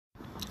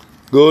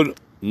Good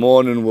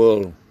morning,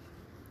 world.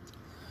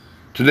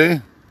 Today,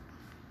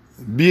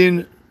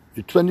 being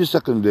the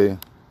 22nd day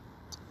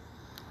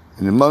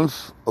in the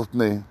month of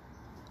May,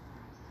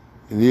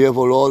 in the year of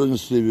our Lord and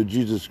Savior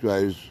Jesus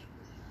Christ,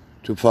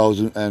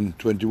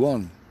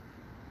 2021.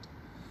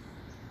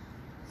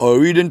 Our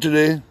reading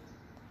today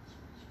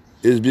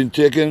is being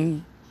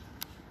taken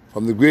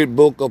from the great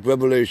book of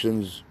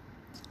Revelations,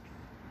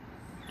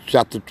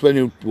 chapter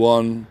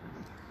 21,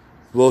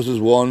 verses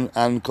 1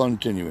 and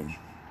continuing.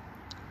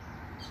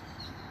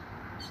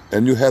 A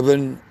new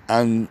heaven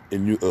and a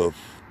new earth.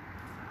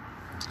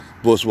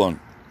 Verse 1.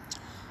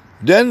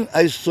 Then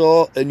I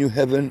saw a new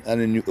heaven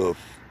and a new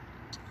earth.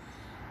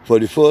 For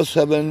the first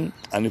heaven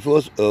and the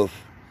first earth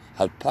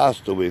had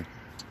passed away,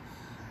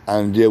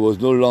 and there was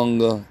no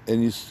longer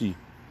any sea.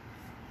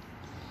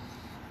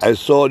 I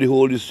saw the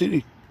holy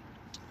city,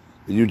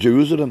 the New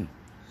Jerusalem,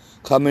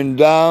 coming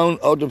down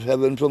out of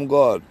heaven from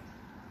God,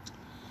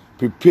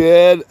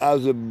 prepared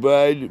as a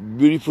bride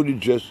beautifully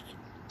dressed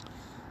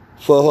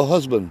for her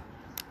husband.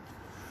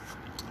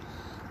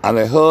 And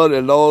I heard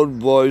a loud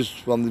voice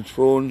from the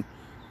throne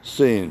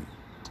saying,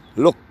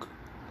 Look,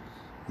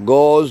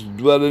 God's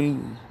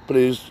dwelling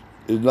place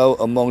is now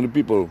among the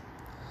people,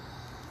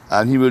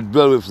 and he will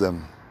dwell with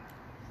them.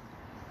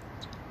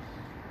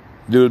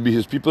 They will be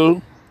his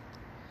people,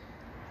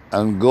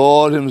 and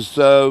God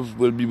himself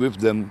will be with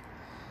them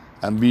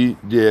and be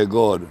their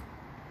God.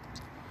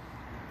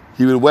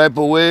 He will wipe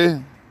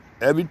away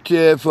every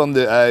tear from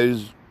their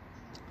eyes.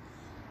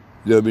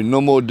 There will be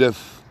no more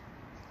death,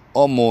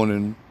 or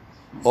mourning,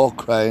 or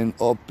crying,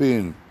 or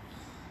pain,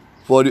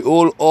 for the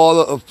old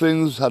order of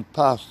things had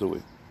passed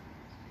away.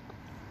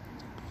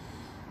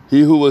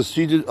 He who was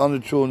seated on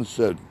the throne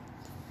said,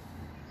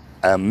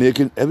 I am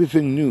making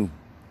everything new.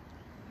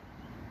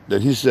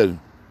 Then he said,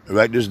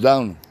 Write this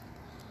down,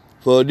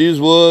 for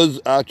these words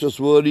are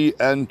trustworthy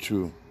and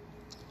true.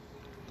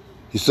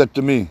 He said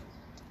to me,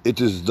 It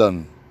is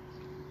done.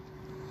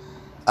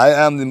 I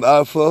am the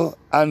Alpha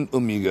and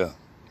Omega,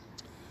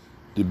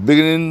 the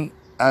beginning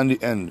and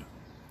the end.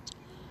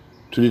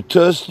 To the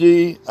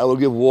thirsty I will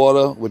give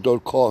water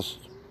without cost,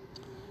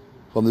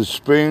 from the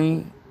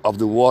spring of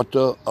the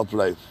water of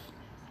life.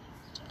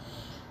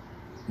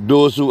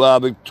 Those who are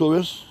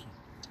victorious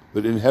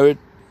will inherit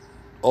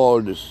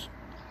all this.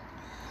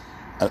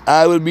 And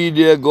I will be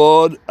their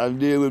God, and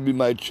they will be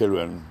my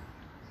children.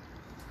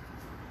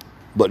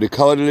 But the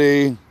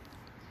cowardly,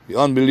 the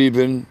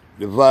unbelieving,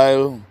 the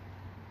vile,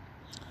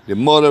 the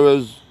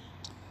murderers,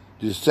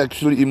 the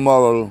sexually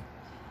immoral,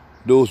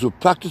 those who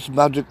practice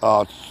magic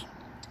arts,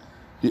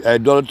 the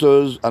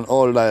idolaters and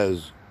all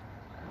liars,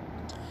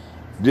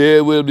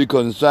 they will be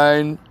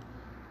consigned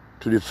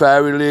to the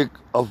fiery lake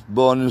of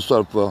burning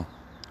sulfur.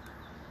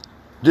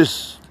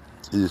 This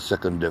is the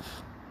second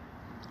death.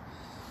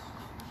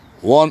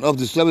 One of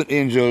the seven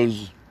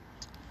angels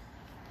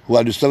who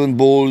had the seven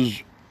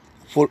bowls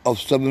full of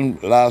seven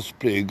last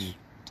plagues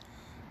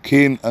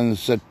came and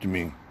said to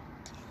me,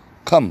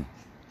 Come,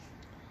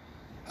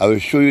 I will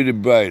show you the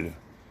bride,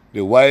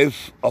 the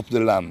wife of the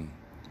Lamb.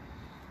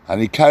 And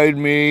he carried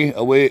me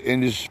away in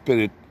the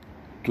spirit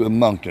to a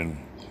mountain,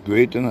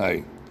 great and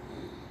high,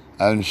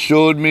 and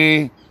showed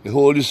me the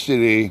holy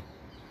city,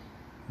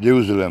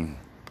 Jerusalem,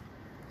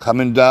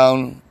 coming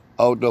down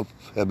out of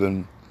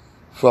heaven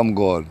from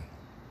God.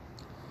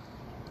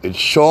 It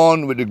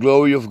shone with the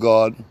glory of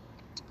God,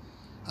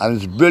 and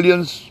its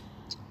brilliance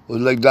was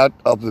like that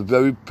of a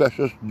very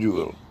precious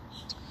jewel,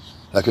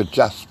 like a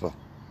jasper,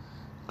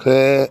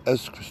 clear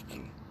as crystal.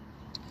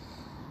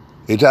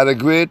 It had a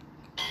great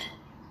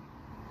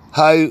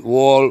high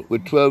wall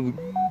with 12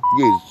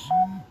 gates,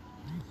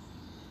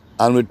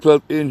 and with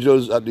 12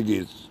 angels at the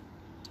gates.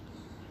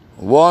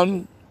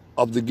 On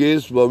the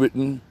gates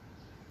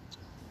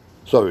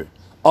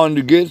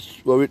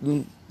were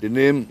written the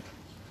name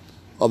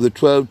of the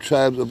 12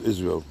 tribes of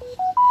Israel.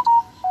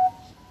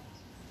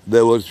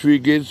 There were 3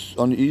 gates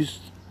on the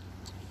east,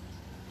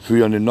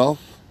 3 on the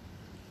north,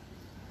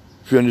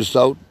 3 on the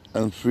south,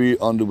 and 3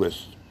 on the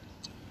west.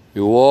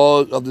 The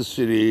walls of the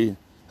city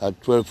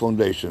had 12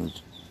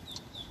 foundations,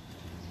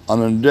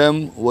 and on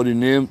them were the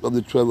names of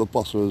the 12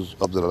 apostles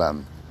of the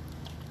Lamb.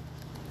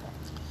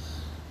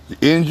 The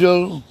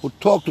angel who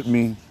talked with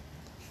me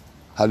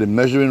had a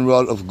measuring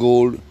rod of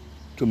gold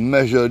to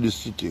measure the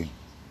city,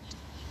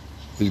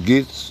 its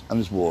gates and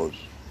its walls.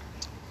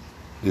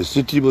 The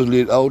city was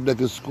laid out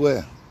like a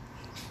square,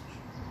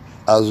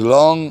 as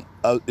long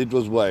as it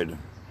was wide.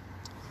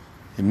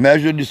 He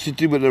measured the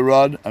city with a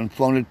rod and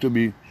found it to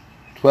be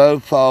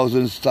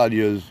 12,000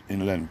 stadias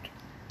in length,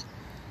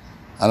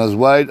 and as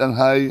wide and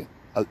high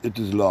as it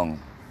is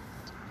long.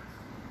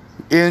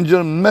 The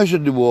angel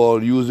measured the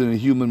wall using a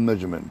human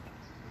measurement,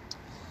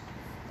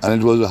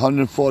 and it was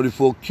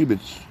 144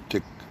 cubits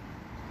thick.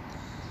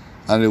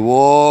 And the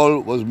wall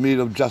was made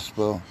of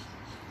jasper,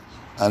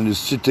 and the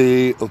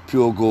city of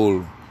pure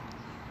gold,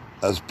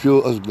 as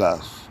pure as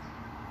glass.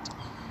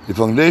 The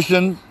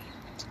foundation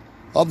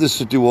of the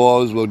city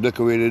walls were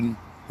decorated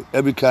with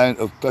every kind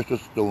of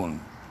precious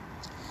stone.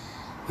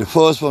 The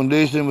first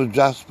foundation was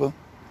jasper,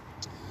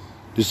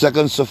 the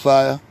second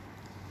sapphire,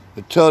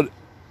 the third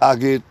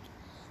agate,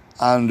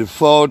 and the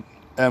fourth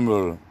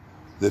emerald,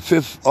 the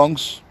fifth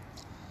onyx,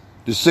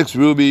 the sixth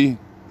ruby,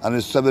 and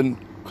the seventh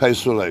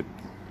chrysolite,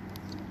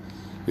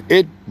 the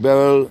eighth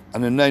beryl,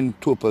 and the ninth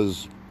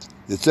topaz,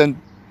 the tenth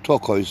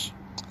turquoise,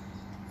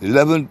 the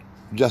 11th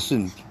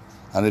jacinth,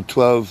 and the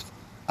 12th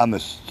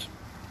amethyst.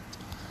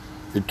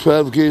 The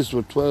 12 gates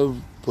were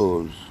 12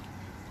 pearls,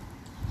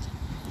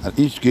 and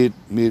each gate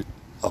made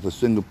of a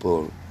single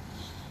pearl.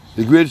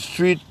 The great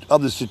street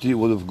of the city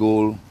was of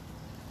gold,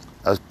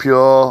 as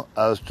pure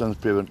as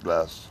transparent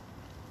glass.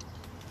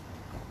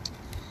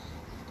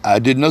 I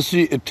did not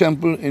see a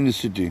temple in the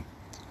city,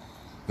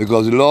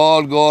 because the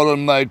Lord God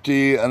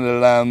Almighty and the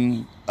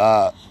Lamb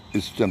are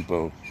its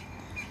temple.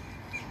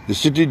 The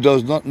city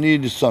does not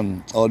need the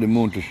sun or the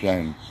moon to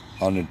shine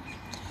on it,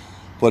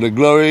 for the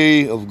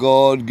glory of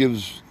God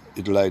gives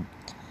it light,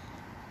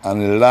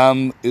 and the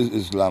Lamb is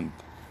its lamp.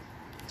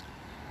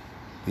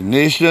 The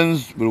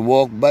nations will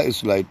walk by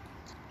its light,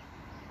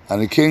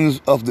 and the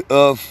kings of the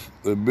earth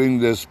will bring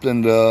their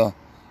splendor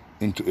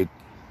into it.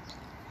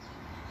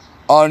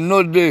 On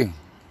no day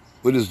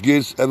will its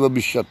gates ever be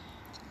shut,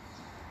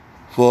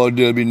 for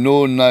there will be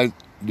no night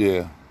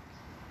there.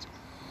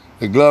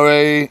 The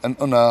glory and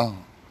honor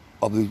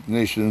of the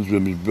nations will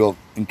be brought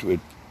into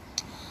it.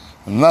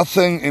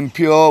 Nothing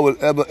impure will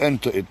ever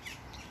enter it,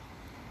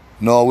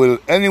 nor will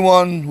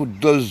anyone who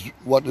does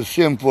what is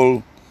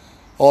shameful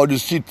or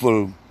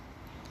deceitful,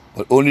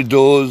 but only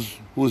those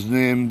whose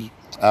names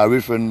are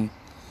written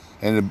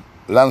in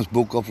the Lamb's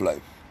Book of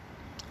Life.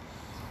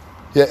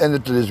 Here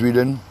ended today's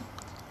reading.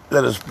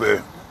 Let us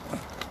pray.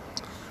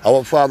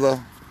 Our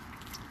Father,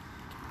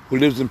 who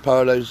lives in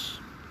paradise,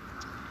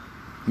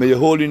 may your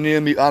holy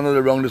name be honored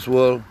around this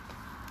world.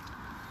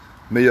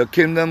 May your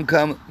kingdom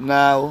come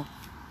now.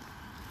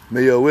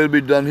 May your will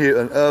be done here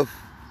on earth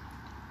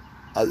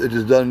as it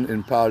is done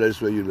in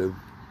paradise where you live.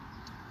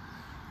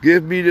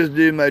 Give me this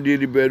day my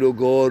daily bread, O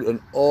God, and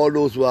all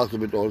those who ask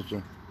of it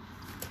also.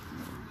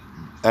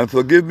 And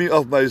forgive me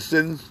of my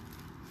sins,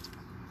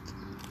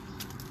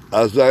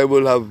 as I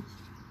will have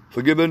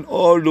forgiven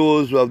all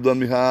those who have done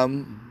me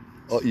harm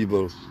or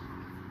evil.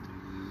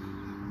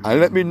 And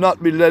let me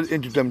not be led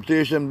into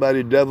temptation by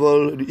the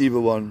devil, the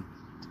evil one,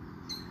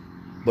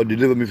 but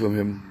deliver me from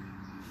him.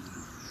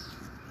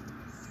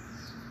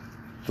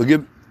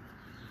 Forgive.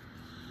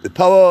 The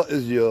power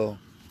is yours,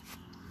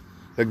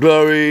 the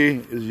glory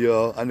is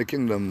yours, and the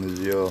kingdom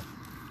is yours.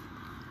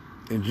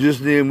 In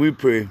Jesus' name we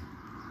pray,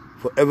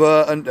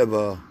 forever and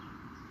ever.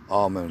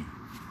 Amen.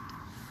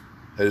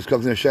 Let His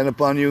countenance shine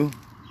upon you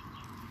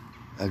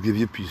and give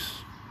you peace.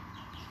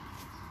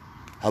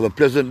 Have a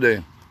pleasant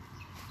day.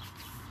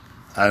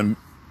 And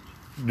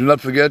do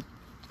not forget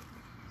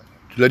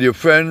to let your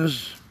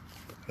friends,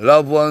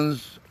 loved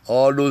ones,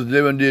 all those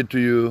near and dear to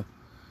you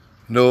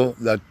know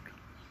that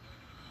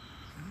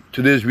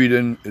today's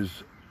reading is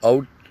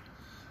out,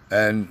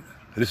 and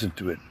listen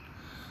to it.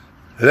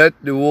 Let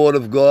the word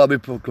of God be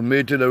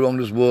proclaimed around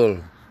this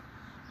world,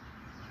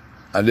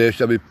 and there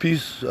shall be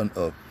peace on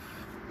earth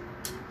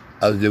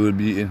as there will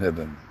be in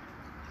heaven.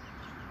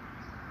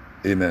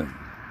 Amen.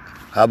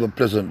 Have a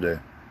pleasant day.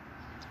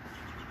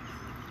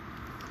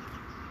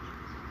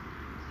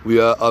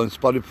 We are on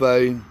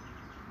Spotify,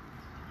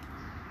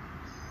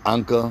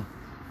 Anchor,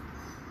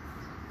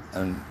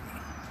 and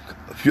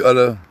a few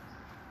other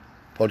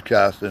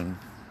podcasts and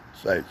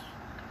sites.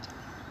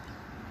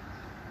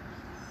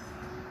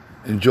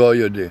 Enjoy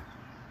your day.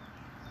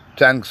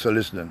 Thanks for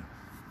listening.